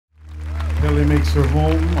Kelly makes her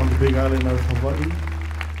home on the big island of Hawaii.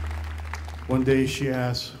 One day she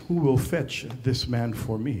asks, "Who will fetch this man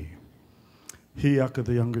for me?" Hiaka,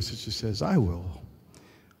 the younger sister, says, "I will.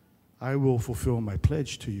 I will fulfill my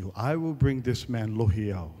pledge to you. I will bring this man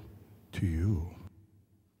Lohiau to you."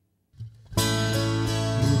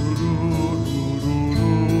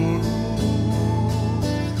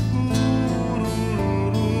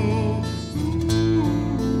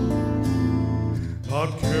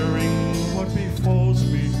 Not caring what befalls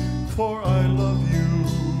me, for I love you.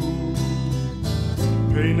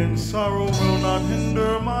 Pain and sorrow will not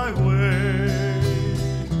hinder my way.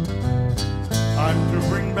 I'm to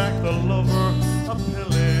bring back the lover of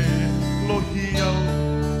Pele. Lohiau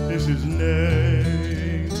is his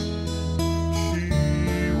name. She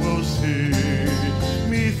will see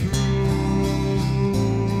me through,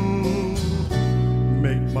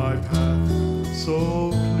 make my path so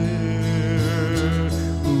clear.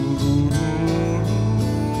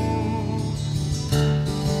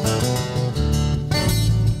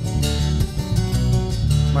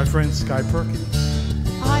 My friend Sky Perkins.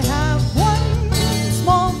 I have one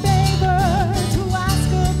small favor to ask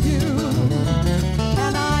of you.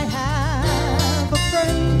 Can I have a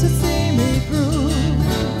friend to see me through?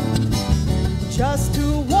 Just to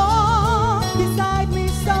walk beside me,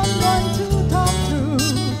 someone to talk to.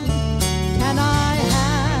 Can I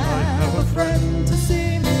have a friend to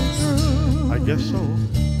see me through? I guess so.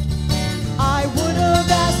 I would have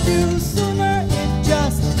asked you sooner, it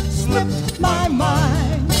just slipped my mind.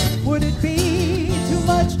 Would it be too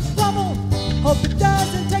much trouble? Hope it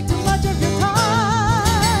doesn't take too much of your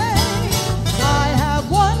time. I have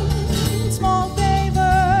one small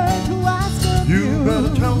favor to ask of you. You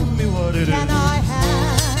better tell me what it is. Can I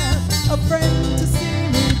have a friend to see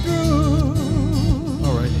me through?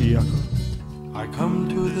 All right, Hiaka. I come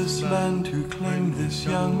to this land to claim this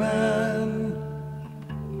young man,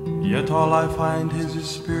 yet all I find is his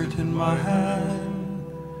spirit in my hand.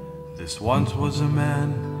 This once was a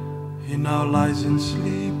man, he now lies in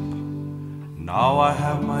sleep. Now I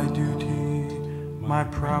have my duty, my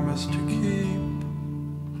promise to keep,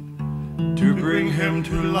 to bring him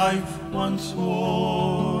to life once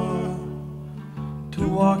more, to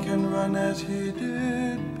walk and run as he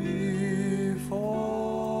did before.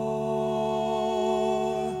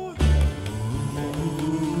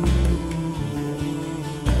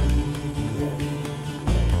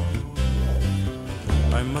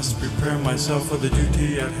 I must prepare myself for the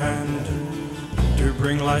duty at hand, to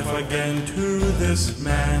bring life again to this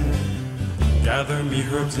man. Gather me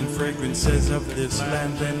herbs and fragrances of this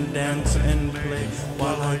land, and dance and play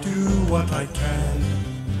while I do what I can.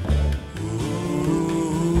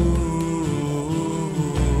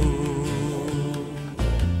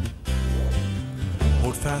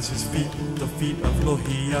 Hold fast his feet, the feet of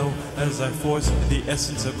Lohiau, as I force the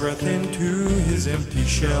essence of breath into his empty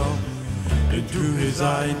shell. Into his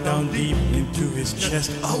eye, down deep into his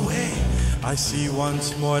chest, away, I see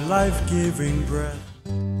once more life-giving breath.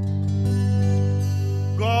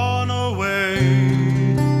 Gone away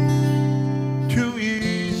to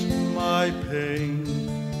ease my pain.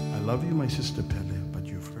 I love you, my sister Pele, but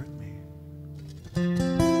you've hurt me.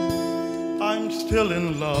 I'm still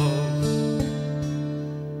in love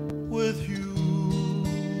with you.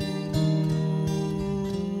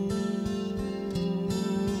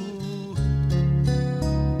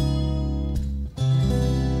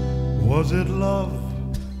 Was it love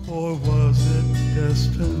or was it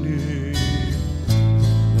destiny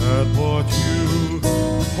that brought you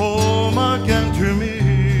home again to me?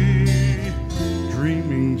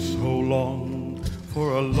 Dreaming so long for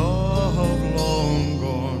a love long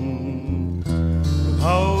gone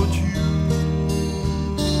without you.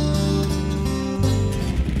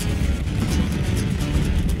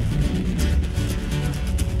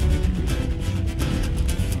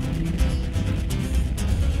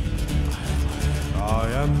 I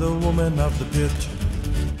am the woman of the pit.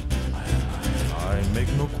 I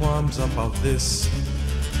make no qualms about this.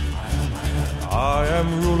 I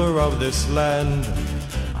am ruler of this land.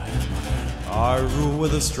 I rule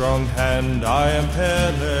with a strong hand. I am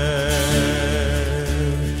Pele.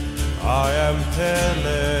 I am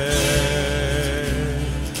Pele.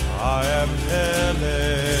 I am Pele.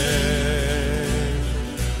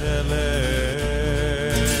 Pele.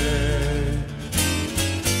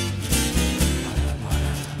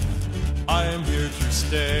 I am here to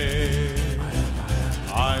stay.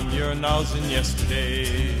 I'm your nows and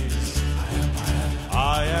yesterdays.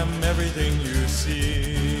 I am everything you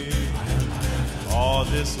see. All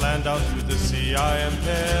this land down to the sea. I am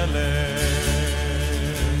Pele.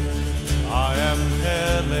 I am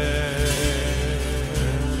Pele.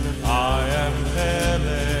 I am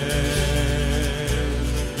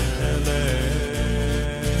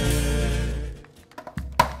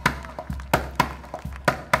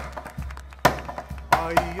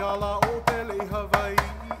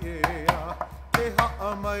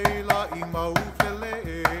maila I mau kele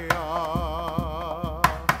ea.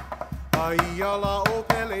 Ai ala o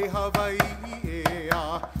pele Hawaii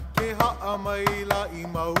ea. Ke haa maila I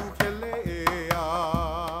mau kele ea.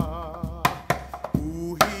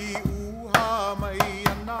 Uhi uha mai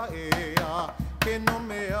ana ea. Ke no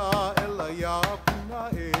mea ela ia puna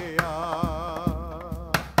ea.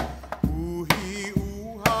 Uhi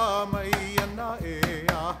uha mai ana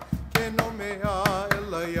ea. Ke no mea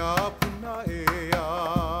ela ia puna ea.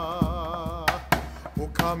 O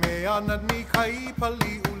ka mea na ni kai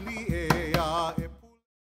pali